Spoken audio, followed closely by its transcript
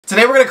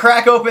Today we're going to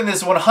crack open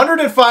this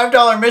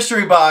 $105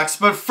 mystery box,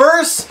 but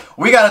first,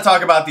 we got to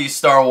talk about these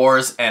Star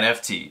Wars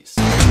NFTs.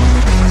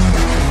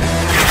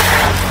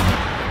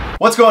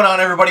 What's going on,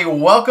 everybody?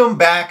 Welcome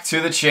back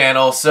to the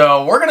channel.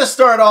 So we're going to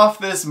start off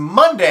this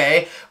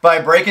Monday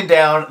by breaking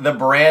down the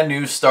brand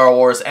new Star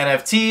Wars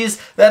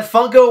NFTs that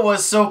Funko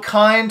was so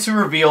kind to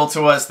reveal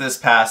to us this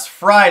past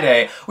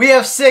Friday. We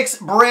have 6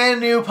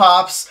 brand new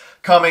pops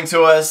coming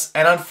to us,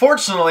 and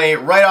unfortunately,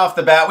 right off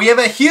the bat, we have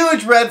a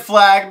huge red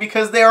flag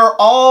because they are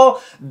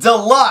all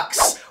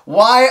deluxe.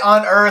 Why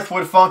on earth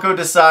would Funko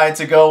decide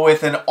to go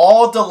with an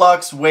all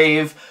deluxe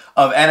wave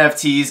of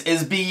NFTs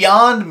is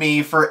beyond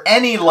me for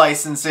any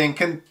licensing,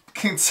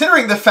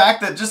 considering the fact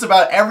that just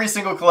about every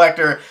single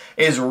collector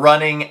is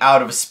running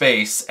out of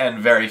space and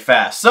very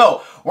fast.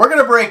 So we're going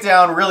to break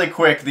down really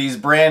quick these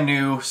brand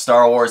new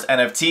Star Wars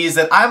NFTs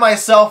that I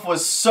myself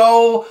was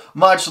so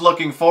much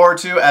looking forward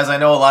to, as I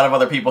know a lot of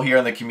other people here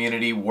in the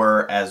community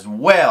were as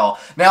well.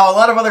 Now, a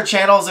lot of other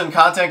channels and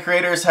content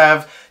creators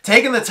have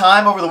taken the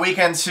time over the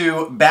weekend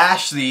to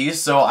bash these,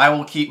 so I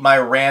will keep my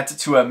rant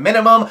to a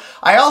minimum.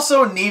 I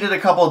also needed a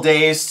couple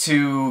days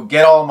to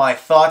get all my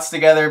thoughts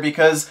together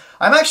because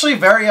I'm actually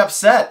very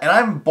upset and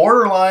I'm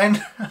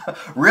borderline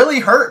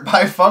really hurt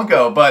by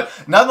Funko. But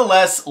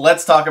nonetheless,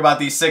 let's talk about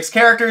these 6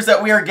 characters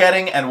that we are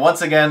getting, and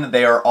once again,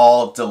 they are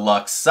all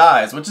deluxe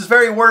size, which is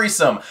very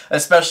worrisome,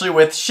 especially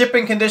with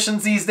shipping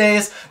conditions these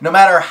days. No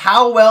matter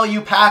how well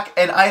you pack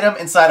an item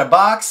inside a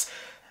box,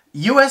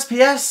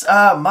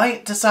 USPS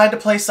might decide to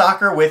play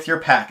soccer with your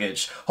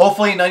package.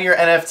 Hopefully none of your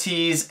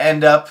NFTs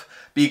end up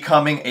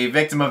becoming a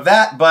victim of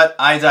that, but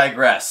I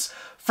digress.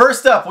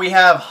 First up, we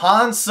have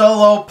Han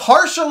Solo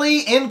partially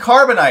in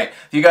carbonite.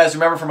 If you guys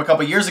remember from a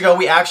couple years ago,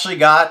 we actually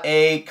got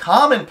a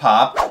common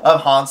pop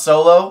of Han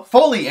Solo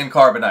fully in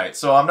carbonite.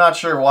 So I'm not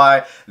sure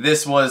why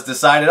this was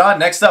decided on.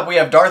 Next up, we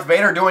have Darth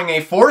Vader doing a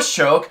force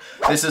choke.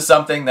 This is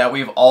something that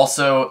we've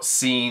also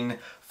seen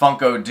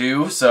Funko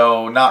do,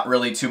 so not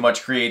really too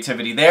much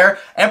creativity there.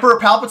 Emperor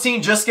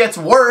Palpatine just gets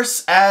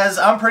worse, as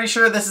I'm pretty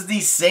sure this is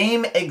the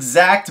same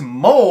exact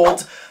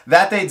mold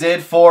that they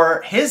did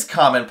for his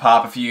common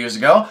pop a few years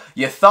ago.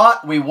 You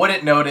thought we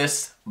wouldn't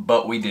notice,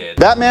 but we did.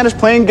 That man is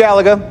playing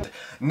Galaga.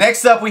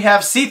 Next up, we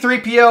have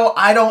C-3PO.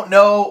 I don't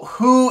know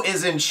who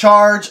is in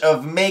charge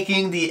of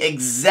making the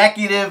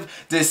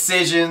executive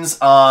decisions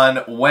on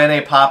when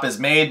a pop is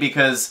made,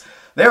 because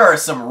there are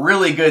some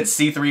really good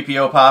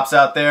C-3PO pops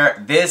out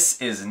there. This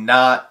is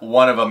not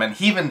one of them. And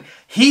even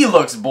he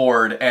looks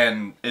bored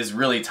and is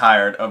really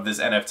tired of this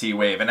NFT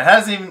wave. And it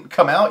hasn't even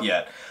come out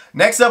yet.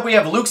 Next up, we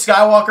have Luke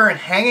Skywalker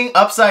hanging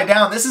upside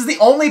down. This is the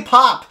only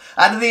pop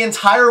out of the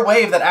entire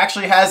wave that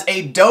actually has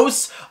a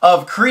dose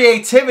of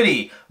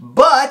creativity.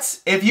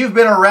 But if you've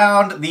been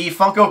around the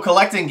Funko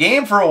collecting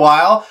game for a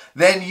while,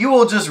 then you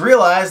will just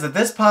realize that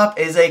this pop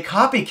is a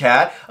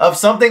copycat of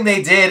something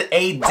they did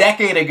a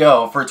decade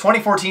ago. For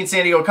 2014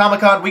 San Diego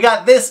Comic-Con, we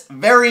got this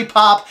very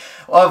pop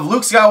of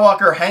Luke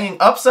Skywalker hanging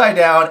upside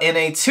down in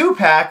a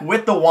 2-pack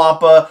with the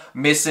Wampa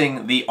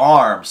missing the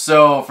arm.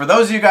 So for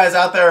those of you guys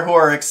out there who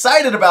are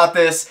excited about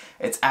this,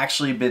 it's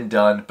actually been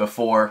done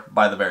before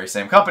by the very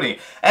same company.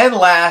 And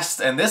last,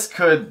 and this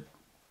could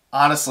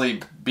honestly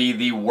be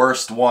the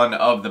worst one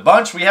of the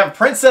bunch, we have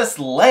Princess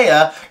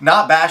Leia.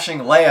 Not bashing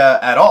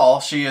Leia at all.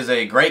 She is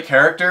a great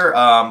character,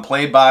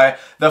 played by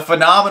the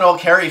phenomenal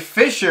Carrie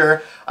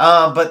Fisher,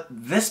 but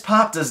this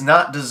pop does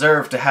not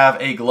deserve to have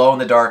a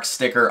glow-in-the-dark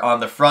sticker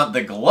on the front.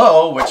 The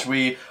glow, which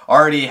we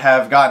already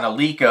have gotten a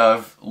leak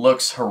of,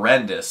 looks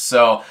horrendous.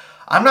 So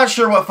I'm not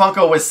sure what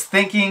Funko was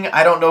thinking.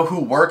 I don't know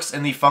who works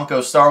in the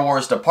Funko Star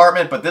Wars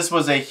department, but this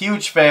was a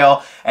huge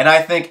fail, and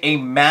I think a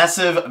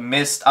massive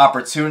missed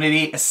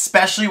opportunity,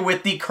 especially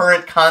with the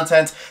current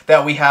content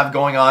that we have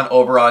going on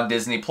over on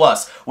Disney+.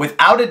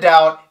 Without a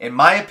doubt, in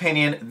my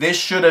opinion, this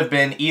should have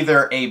been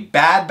either a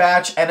Bad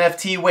Batch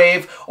NFT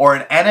wave or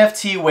an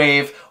NFT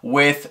wave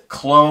with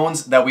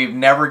clones that we've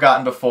never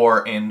gotten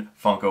before in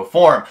Funko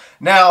form.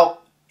 Now,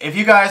 if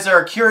you guys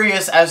are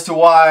curious as to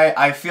why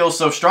I feel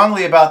so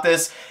strongly about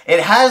this, it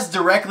has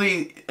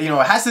directly, it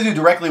has to do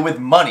directly with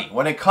money.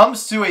 When it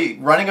comes to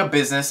running a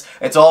business,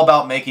 it's all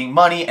about making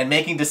money and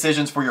making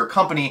decisions for your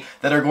company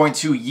that are going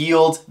to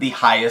yield the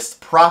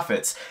highest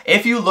profits.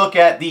 If you look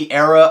at the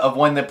era of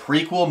when the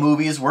prequel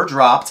movies were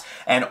dropped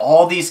and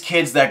all these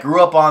kids that grew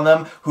up on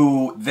them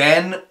who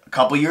then a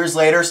couple years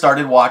later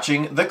started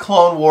watching the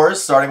Clone Wars,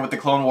 starting with the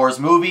Clone Wars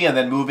movie and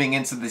then moving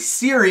into the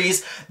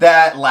series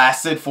that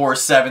lasted for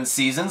 7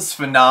 seasons,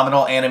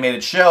 phenomenal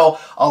animated show.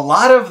 A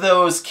lot of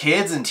those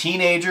kids and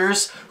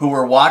teenagers who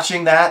were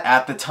watching that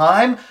at the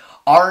time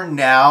are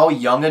now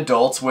young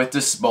adults with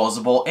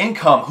disposable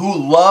income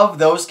who love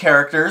those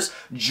characters,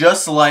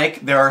 just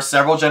like there are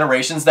several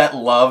generations that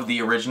love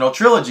the original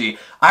trilogy.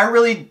 I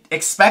really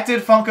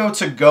expected Funko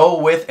to go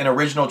with an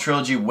original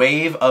trilogy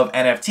wave of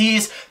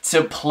NFTs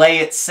to play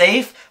it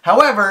safe.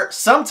 However,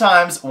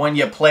 sometimes when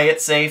you play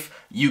it safe,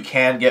 you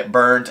can get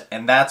burned,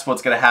 and that's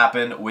what's going to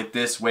happen with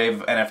this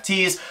wave of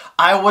NFTs.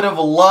 I would have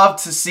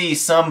loved to see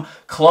some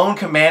clone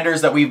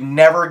commanders that we've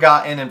never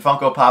gotten in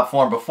Funko Pop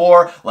form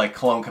before, like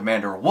Clone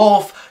Commander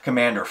Wolf,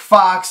 Commander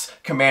Fox,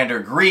 Commander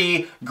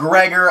Gree,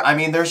 Gregor. I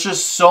mean, there's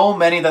just so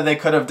many that they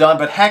could have done,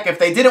 but heck, if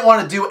they didn't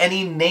want to do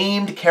any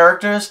named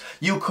characters,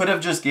 you could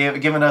have just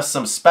given us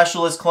some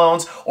specialist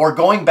clones, or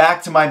going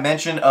back to my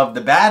mention of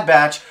the Bad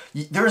Batch,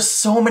 there's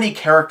so many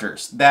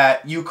characters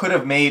that you could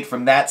have made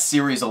from that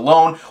series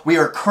alone. We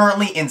are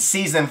currently in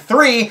season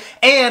 3,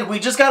 and we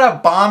just got a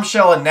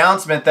bombshell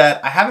announcement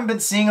that I haven't been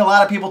seeing a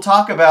lot of people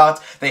talk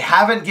about. They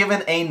haven't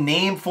given a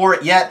name for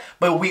it yet,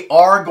 but we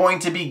are going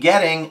to be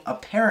getting,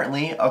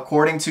 apparently,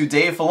 according to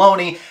Dave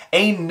Filoni,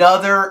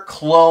 another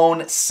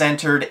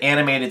clone-centered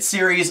animated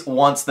series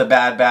once the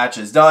Bad Batch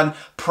is done,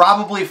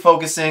 probably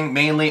focusing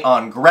mainly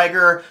on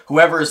Gregor,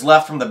 whoever is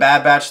left from the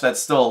Bad Batch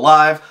that's still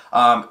alive,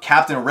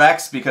 Captain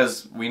Rex,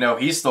 because we know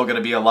he's still going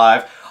to be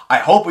alive. I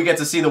hope we get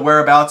to see the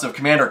whereabouts of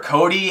Commander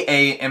Cody.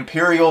 A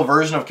Imperial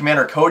version of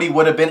Commander Cody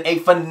would have been a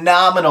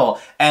phenomenal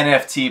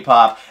NFT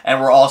pop.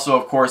 And we're also,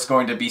 of course,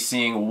 going to be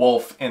seeing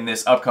Wolf in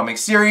this upcoming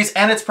series.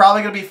 And it's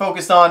probably going to be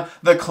focused on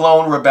the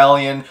Clone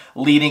Rebellion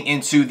leading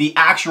into the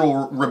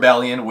actual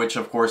Rebellion, which,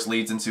 of course,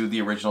 leads into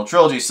the original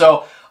trilogy.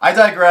 So I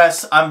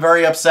digress. I'm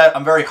very upset.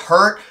 I'm very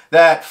hurt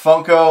that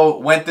Funko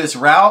went this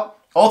route.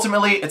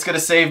 Ultimately, it's going to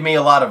save me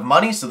a lot of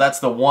money, so that's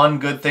the one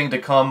good thing to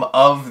come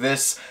of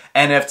this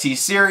NFT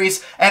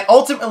series. And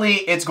ultimately,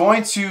 it's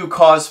going to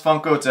cause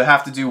Funko to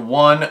have to do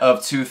one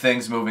of two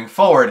things moving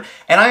forward.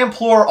 And I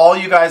implore all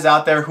you guys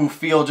out there who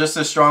feel just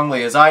as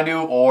strongly as I do,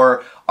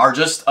 or are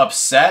just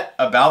upset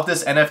about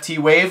this NFT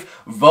wave,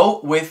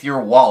 vote with your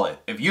wallet.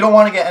 If you don't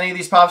want to get any of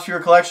these pops for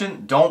your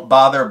collection, don't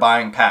bother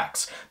buying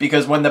packs.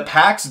 Because when the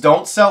packs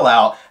don't sell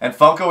out, and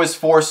Funko is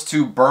forced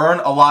to burn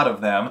a lot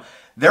of them,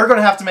 they're going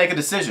to have to make a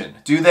decision.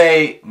 Do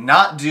they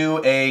not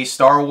do a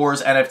Star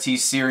Wars NFT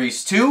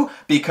Series 2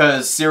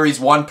 because Series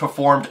 1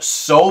 performed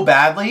so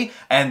badly,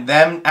 and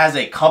them as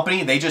a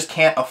company, they just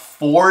can't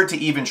afford to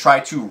even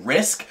try to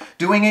risk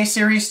doing a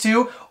Series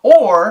 2?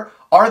 Or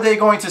are they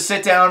going to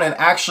sit down and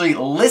actually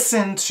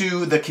listen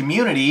to the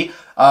community,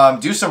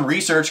 do some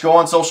research, go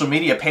on social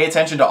media, pay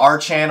attention to our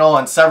channel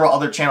and several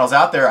other channels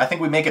out there? I think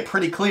we make it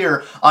pretty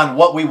clear on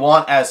what we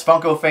want as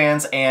Funko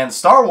fans and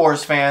Star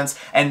Wars fans,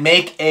 and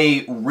make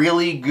a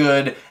really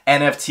good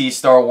NFT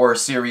Star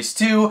Wars Series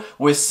 2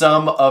 with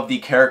some of the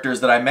characters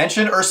that I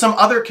mentioned, or some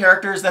other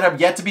characters that have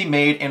yet to be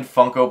made in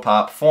Funko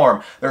Pop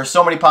form. There are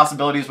so many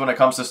possibilities when it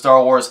comes to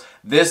Star Wars.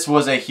 This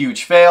was a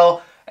huge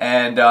fail,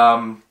 and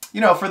you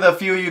know, for the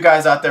few of you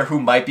guys out there who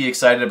might be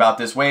excited about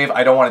this wave,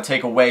 I don't want to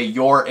take away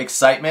your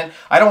excitement.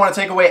 I don't want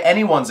to take away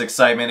anyone's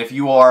excitement if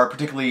you are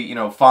particularly, you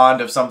know,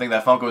 fond of something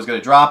that Funko is going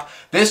to drop.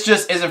 This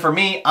just isn't for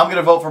me. I'm going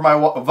to vote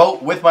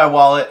with my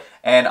wallet,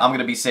 and I'm going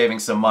to be saving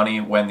some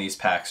money when these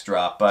packs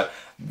drop. But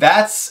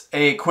that's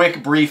a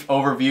quick, brief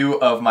overview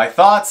of my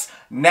thoughts.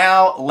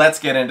 Now, let's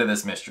get into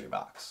this mystery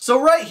box. So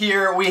right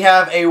here, we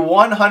have a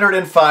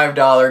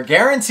 $105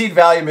 guaranteed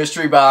value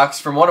mystery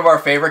box from one of our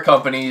favorite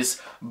companies,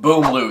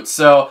 Boom Loot.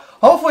 So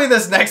hopefully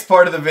this next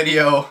part of the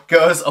video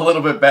goes a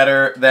little bit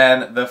better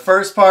than the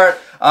first part.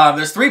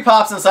 There's 3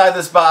 pops inside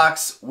this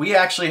box. We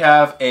actually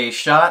have a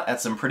shot at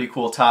some pretty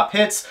cool top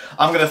hits.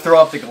 I'm going to throw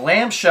up the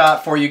glam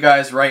shot for you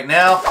guys right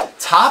now.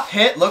 Top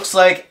hit looks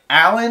like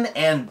Alan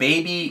and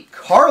baby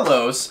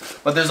Carlos,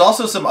 but there's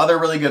also some other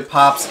really good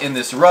pops in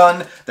this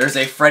run. There's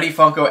a Freddy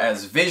Funko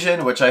as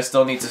Vision, which I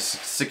still need to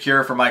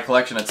secure for my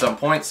collection at some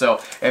point, so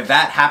if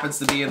that happens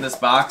to be in this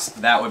box,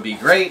 that would be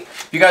great.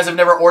 If you guys have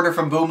never ordered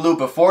from Boom Loot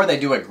before, they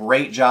do a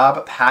great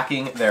job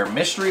packing their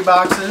mystery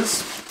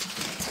boxes.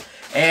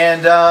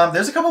 And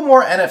there's a couple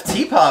more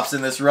NFT pops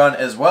in this run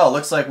as well.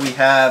 Looks like we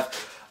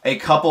have a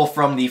couple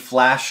from the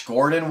Flash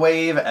Gordon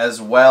wave,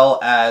 as well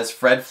as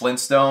Fred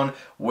Flintstone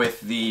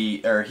with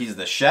the, or he's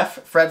the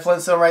chef Fred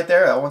Flintstone right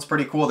there. That one's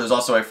pretty cool. There's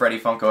also a Freddy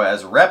Funko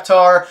as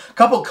Reptar. A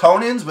couple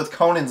Conans with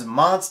Conan's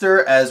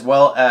Monster, as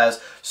well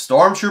as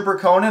Stormtrooper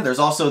Conan. There's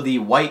also the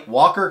White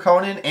Walker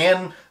Conan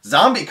and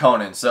Zombie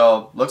Conan.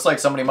 So looks like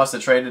somebody must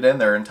have traded in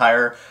their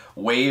entire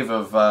wave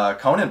of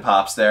Conan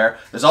pops there.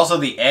 There's also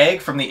the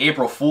egg from the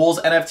April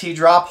Fool's NFT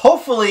drop.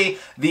 Hopefully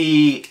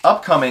the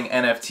upcoming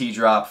NFT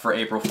drop for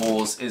April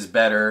Fool's is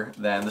better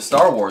than the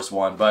Star Wars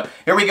one. But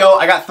here we go.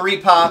 I got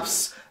 3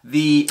 pops.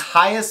 The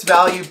highest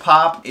value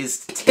pop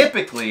is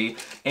typically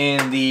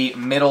in the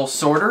middle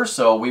sorter,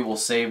 so we will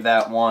save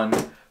that one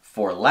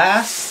for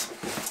last.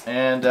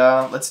 And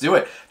let's do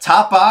it.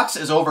 Top box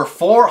is over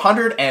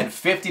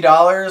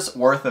 $450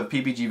 worth of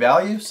PPG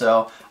value,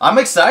 so I'm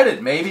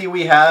excited. Maybe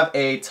we have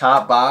a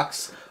top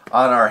box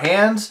on our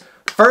hands.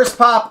 First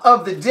pop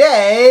of the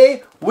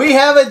day, we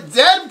have a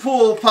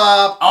Deadpool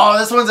pop. Oh,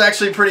 this one's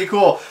actually pretty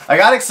cool. I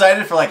got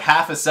excited for like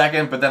half a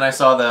second, but then I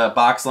saw the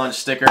box lunch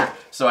sticker,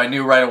 so I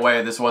knew right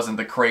away this wasn't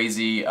the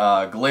crazy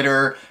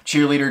glitter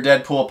cheerleader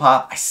Deadpool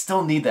pop. I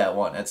still need that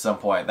one at some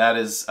point. That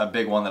is a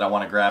big one that I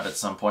want to grab at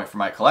some point for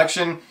my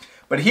collection.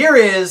 But here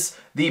is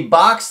the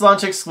box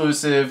lunch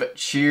exclusive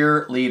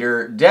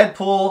cheerleader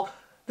Deadpool.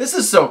 This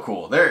is so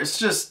cool. There's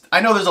just, I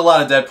know there's a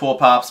lot of Deadpool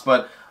pops,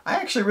 but I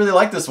actually really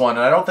like this one,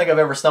 and I don't think I've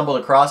ever stumbled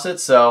across it,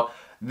 so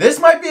this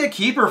might be a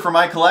keeper for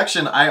my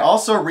collection. I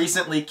also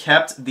recently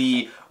kept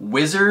the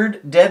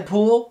Wizard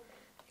Deadpool.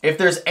 If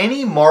there's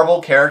any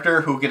Marvel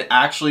character who could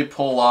actually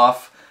pull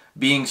off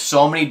being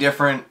so many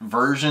different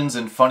versions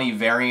and funny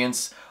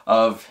variants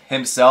of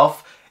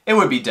himself, it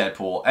would be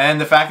Deadpool.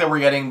 And the fact that we're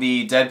getting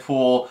the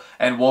Deadpool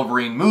and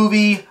Wolverine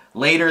movie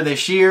later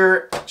this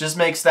year just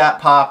makes that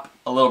pop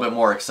a little bit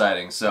more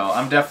exciting. So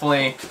I'm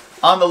definitely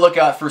on the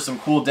lookout for some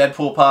cool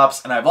Deadpool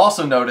pops, and I've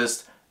also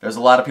noticed there's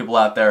a lot of people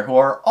out there who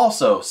are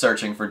also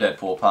searching for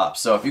Deadpool pops.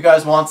 So if you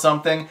guys want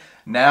something,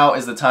 now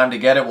is the time to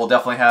get it. We'll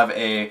definitely have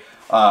a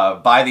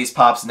buy these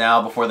pops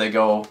now before they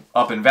go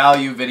up in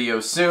value video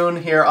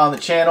soon here on the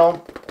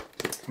channel.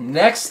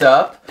 Next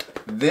up,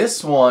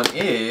 this one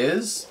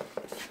is,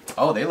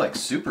 oh, they like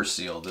super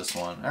sealed this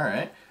one. All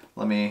right,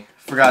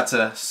 forgot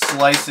to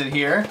slice it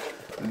here.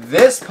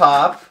 This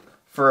pop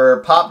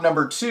for pop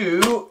number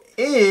 2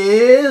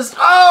 is,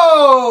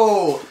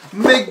 oh,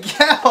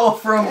 Miguel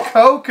from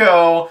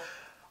Coco.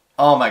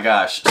 Oh my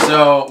gosh.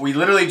 So we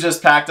literally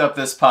just packed up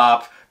this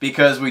pop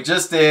because we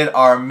just did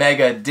our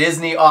mega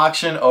Disney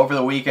auction over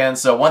the weekend.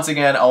 So once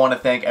again, I want to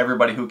thank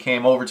everybody who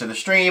came over to the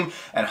stream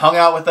and hung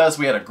out with us.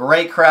 We had a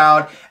great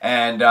crowd,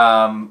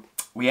 and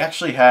we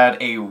actually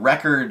had a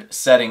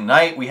record-setting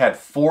night. We had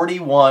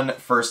 41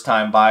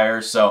 first-time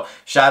buyers, so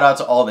shout out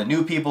to all the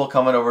new people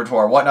coming over to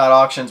our Whatnot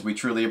auctions. We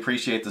truly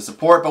appreciate the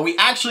support, but we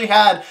actually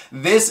had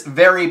this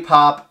very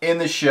pop in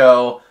the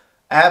show.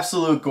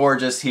 Absolute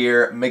gorgeous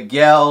here.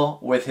 Miguel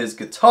with his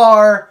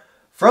guitar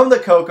from the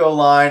Coco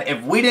line.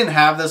 If we didn't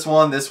have this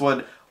one, this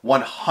would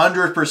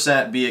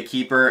 100% be a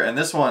keeper, and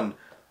this one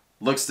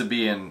looks to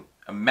be in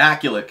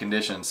immaculate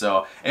condition,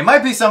 so it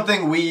might be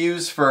something we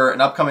use for an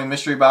upcoming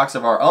mystery box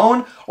of our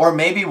own, or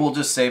maybe we'll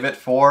just save it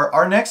for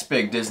our next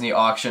big Disney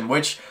auction,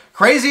 which,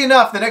 crazy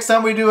enough, the next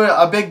time we do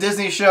a big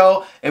Disney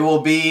show, it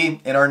will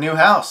be in our new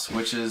house,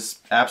 which is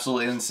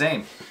absolutely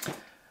insane.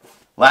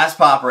 Last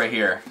pop right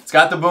here. It's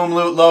got the Boom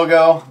Loot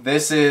logo.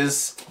 This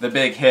is the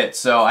big hit,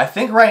 so I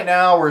think right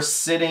now we're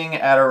sitting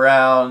at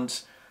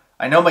around,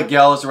 I know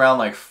Miguel is around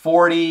like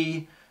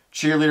 40,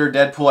 Cheerleader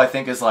Deadpool I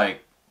think is like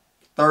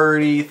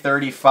 30,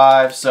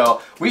 35,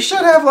 so we should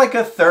have like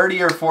a $30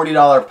 or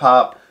 $40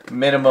 pop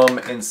minimum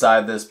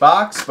inside this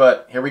box,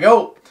 but here we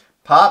go.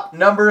 Pop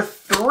number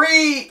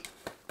 3.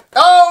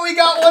 Oh, we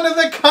got one of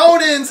the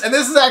Conans, and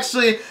this is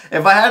actually,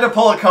 if I had to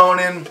pull a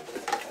Conan,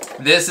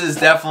 this is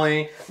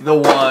definitely the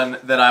one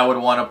that I would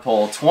want to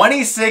pull.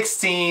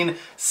 2016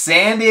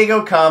 San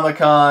Diego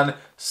Comic-Con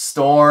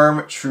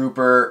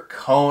Stormtrooper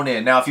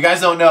Conan. Now, if you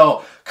guys don't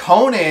know,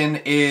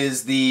 Conan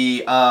is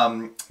the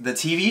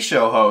TV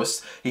show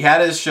host. He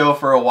had his show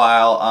for a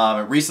while.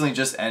 It recently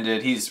just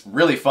ended. He's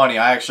really funny.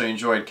 I actually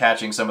enjoyed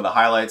catching some of the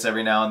highlights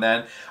every now and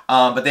then.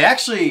 But they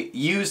actually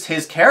used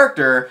his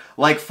character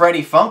like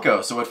Freddy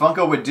Funko. So what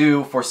Funko would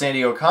do for San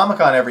Diego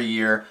Comic-Con every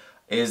year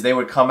is they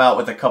would come out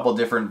with a couple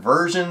different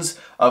versions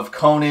of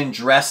Conan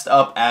dressed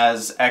up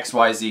as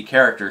XYZ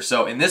characters.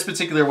 So in this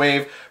particular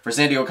wave for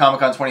San Diego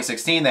Comic-Con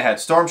 2016, they had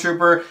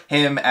Stormtrooper,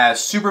 him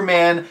as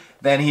Superman,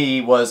 then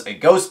he was a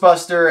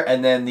Ghostbuster,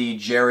 and then the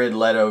Jared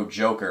Leto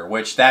Joker,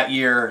 which that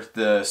year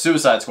the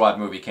Suicide Squad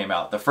movie came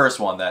out, the first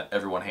one that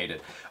everyone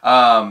hated.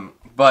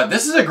 But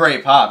this is a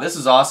great pop. This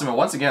is awesome, and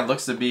once again,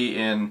 looks to be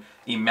in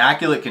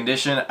immaculate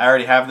condition. I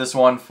already have this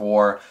one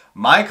for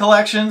my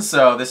collection,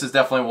 so this is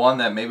definitely one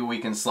that maybe we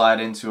can slide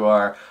into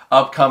our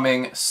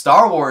upcoming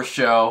Star Wars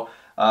show.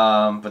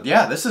 But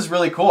yeah, this is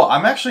really cool.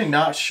 I'm actually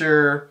not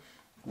sure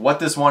what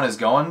this one is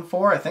going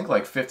for. I think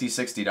like $50,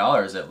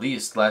 $60 at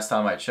least last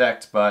time I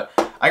checked, but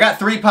I got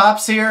 3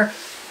 pops here.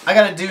 I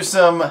gotta do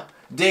some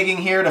digging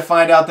here to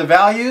find out the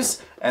values,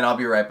 and I'll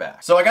be right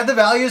back. So I got the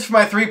values for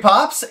my 3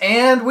 pops,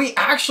 and we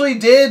actually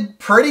did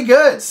pretty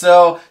good.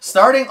 So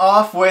starting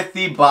off with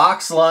the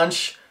Box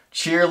Lunch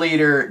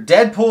Cheerleader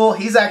Deadpool,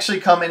 he's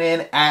actually coming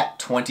in at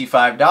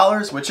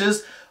 $25, which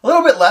is a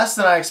little bit less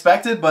than I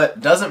expected, but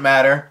doesn't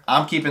matter.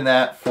 I'm keeping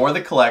that for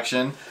the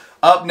collection.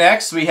 Up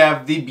next, we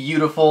have the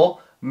beautiful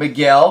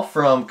Miguel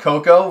from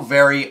Coco,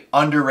 very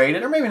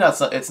underrated, or maybe not,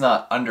 it's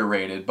not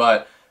underrated,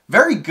 but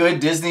very good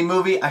Disney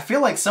movie. I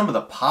feel like some of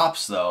the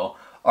pops, though,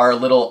 are a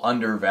little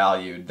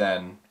undervalued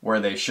than where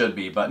they should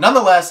be. But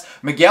nonetheless,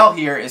 Miguel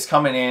here is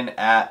coming in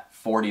at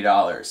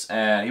 $40.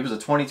 And he was a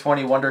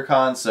 2020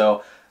 WonderCon,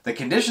 so the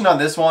condition on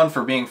this one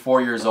for being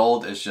 4 years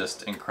old is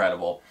just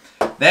incredible.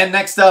 Then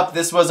next up,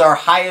 this was our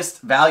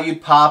highest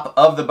valued pop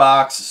of the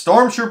box.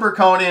 Stormtrooper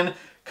Conan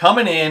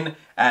coming in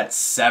at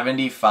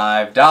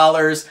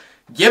 $75.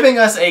 Giving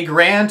us a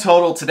grand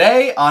total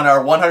today on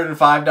our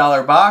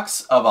 $105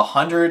 box of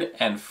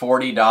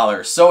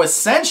 $140. So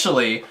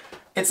essentially,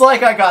 It's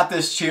like I got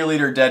this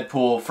cheerleader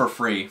Deadpool for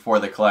free for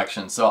the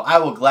collection, so I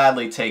will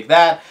gladly take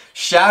that.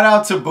 Shout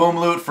out to Boom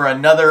Loot for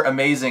another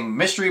amazing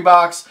mystery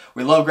box.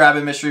 We love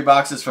grabbing mystery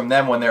boxes from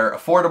them when they're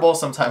affordable.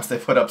 Sometimes they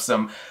put up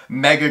some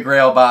mega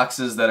grail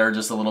boxes that are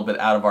just a little bit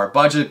out of our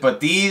budget,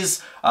 but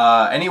these,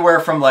 anywhere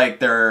from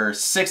like their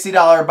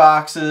 $60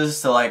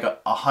 boxes to like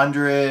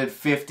 $150,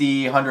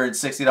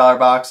 $160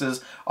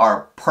 boxes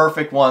are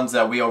perfect ones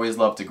that we always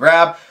love to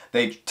grab.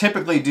 They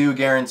typically do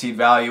guaranteed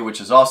value,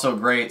 which is also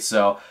great,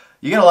 so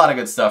you get a lot of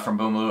good stuff from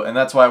Boom Loot, and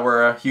that's why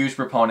we're a huge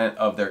proponent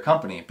of their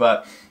company.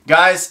 But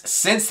guys,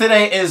 since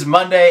today is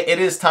Monday, it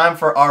is time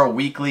for our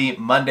weekly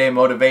Monday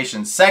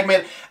Motivation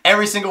segment.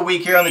 Every single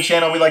week here on the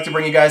channel, we like to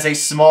bring you guys a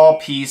small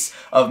piece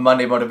of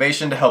Monday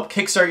motivation to help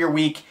kickstart your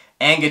week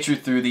and get you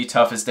through the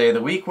toughest day of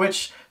the week,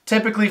 which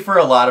typically for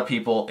a lot of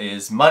people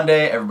is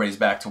Monday. Everybody's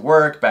back to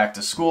work, back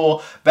to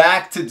school,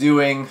 back to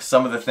doing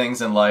some of the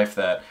things in life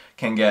that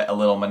can get a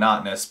little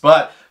monotonous.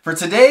 But for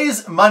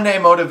today's Monday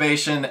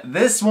motivation,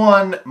 this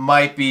one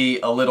might be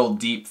a little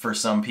deep for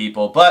some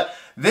people, but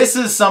this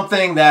is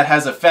something that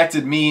has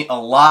affected me a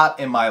lot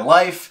in my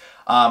life.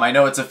 I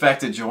know it's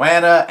affected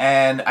Joanna,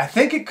 and I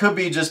think it could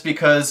be just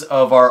because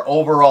of our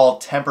overall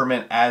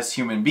temperament as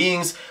human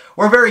beings.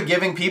 We're very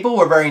giving people,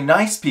 we're very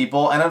nice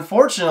people, and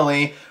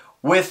unfortunately,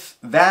 with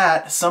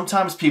that,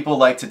 sometimes people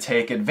like to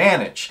take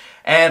advantage.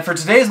 And for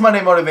today's Monday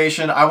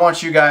Motivation, I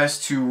want you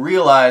guys to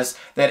realize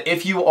that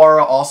if you are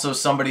also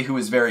somebody who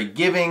is very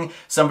giving,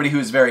 somebody who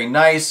is very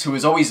nice, who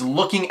is always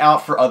looking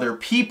out for other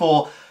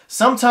people,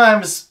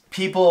 sometimes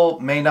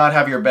people may not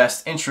have your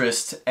best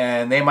interest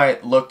and they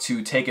might look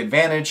to take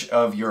advantage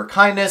of your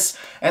kindness,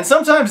 and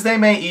sometimes they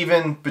may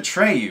even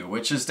betray you,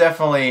 which is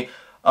definitely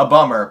a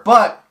bummer.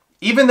 But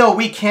even though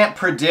we can't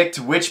predict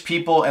which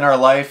people in our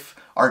life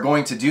are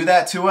going to do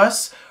that to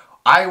us,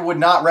 I would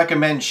not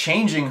recommend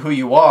changing who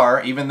you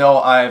are, even though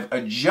I've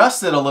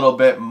adjusted a little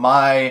bit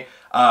my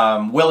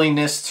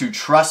willingness to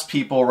trust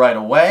people right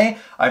away.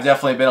 I've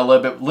definitely been a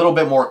little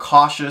bit more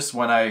cautious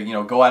when I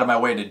go out of my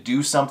way to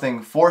do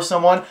something for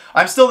someone.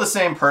 I'm still the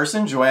same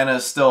person. Joanna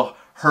is still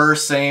her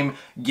same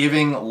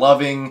giving,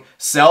 loving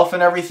self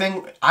and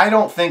everything. I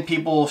don't think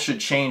people should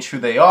change who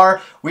they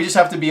are. We just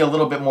have to be a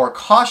little bit more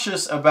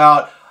cautious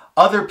about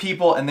other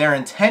people and their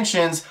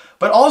intentions,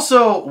 but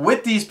also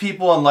with these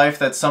people in life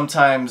that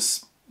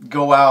sometimes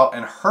go out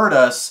and hurt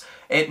us,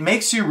 it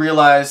makes you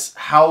realize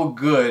how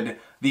good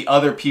the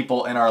other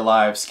people in our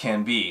lives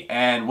can be.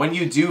 And when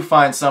you do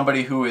find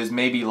somebody who is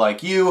maybe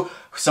like you,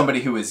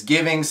 somebody who is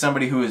giving,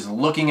 somebody who is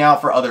looking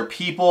out for other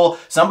people,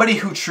 somebody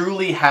who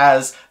truly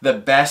has the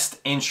best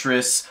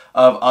interests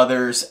of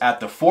others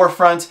at the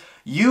forefront,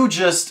 you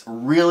just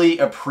really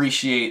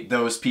appreciate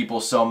those people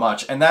so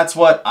much. And that's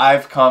what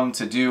I've come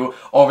to do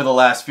over the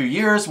last few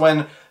years,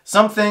 when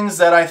some things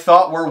that I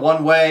thought were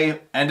one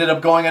way ended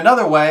up going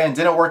another way and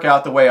didn't work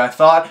out the way I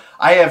thought.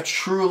 I have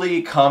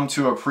truly come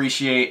to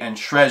appreciate and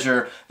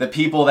treasure the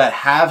people that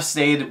have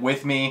stayed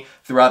with me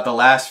throughout the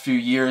last few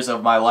years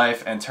of my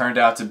life and turned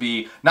out to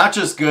be not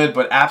just good,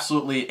 but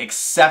absolutely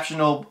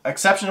exceptional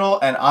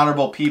and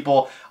honorable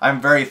people.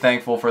 I'm very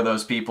thankful for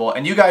those people,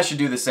 and you guys should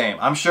do the same.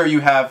 I'm sure you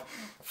have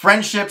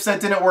friendships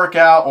that didn't work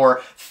out,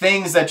 or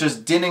things that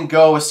just didn't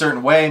go a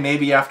certain way.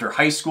 Maybe after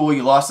high school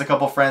you lost a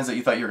couple friends that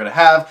you thought you were going to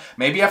have.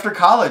 Maybe after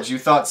college you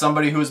thought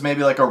somebody who was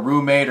maybe like a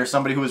roommate or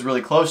somebody who was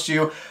really close to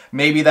you,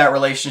 maybe that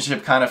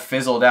relationship kind of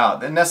fizzled out.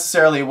 That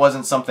necessarily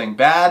wasn't something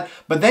bad,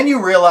 but then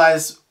you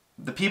realize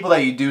the people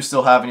that you do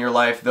still have in your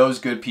life, those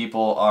good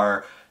people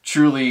are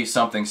truly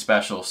something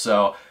special.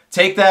 So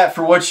take that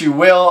for what you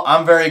will.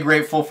 I'm very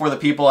grateful for the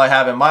people I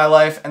have in my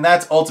life, and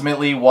that's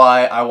ultimately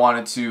why I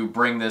wanted to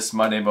bring this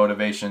Monday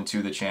Motivation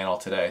to the channel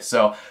today.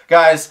 So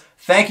guys,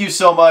 thank you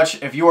so much.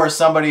 If you are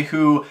somebody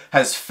who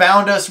has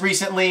found us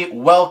recently,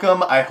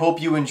 welcome. I hope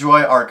you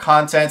enjoy our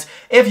content.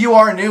 If you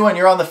are new and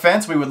you're on the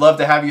fence, we would love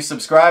to have you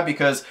subscribe,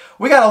 because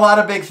we got a lot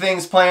of big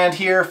things planned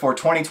here for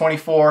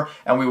 2024,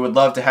 and we would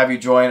love to have you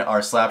join our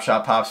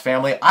Slapshotpops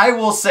family. I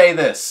will say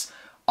this: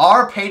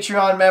 our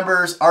Patreon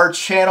members, our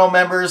channel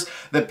members,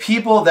 the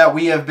people that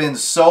we have been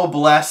so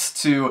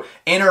blessed to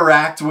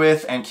interact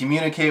with and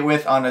communicate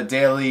with on a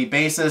daily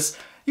basis,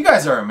 you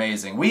guys are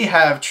amazing. We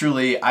have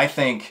truly, I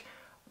think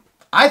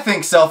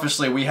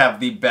selfishly, we have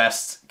the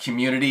best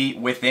community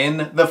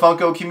within the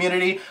Funko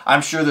community.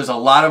 I'm sure there's a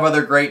lot of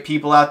other great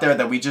people out there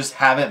that we just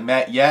haven't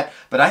met yet,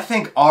 but I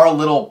think our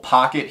little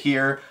pocket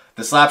here,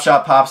 the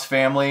Slapshotpops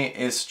family,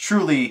 is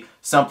truly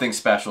something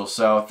special.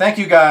 So thank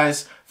you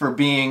guys for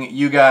being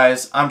you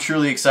guys. I'm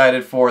truly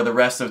excited for the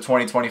rest of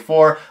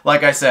 2024.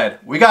 Like I said,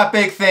 we got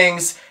big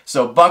things,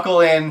 so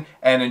buckle in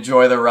and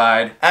enjoy the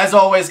ride. As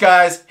always,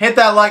 guys, hit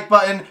that like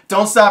button.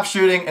 Don't stop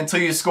shooting until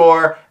you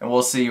score, and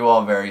we'll see you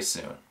all very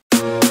soon.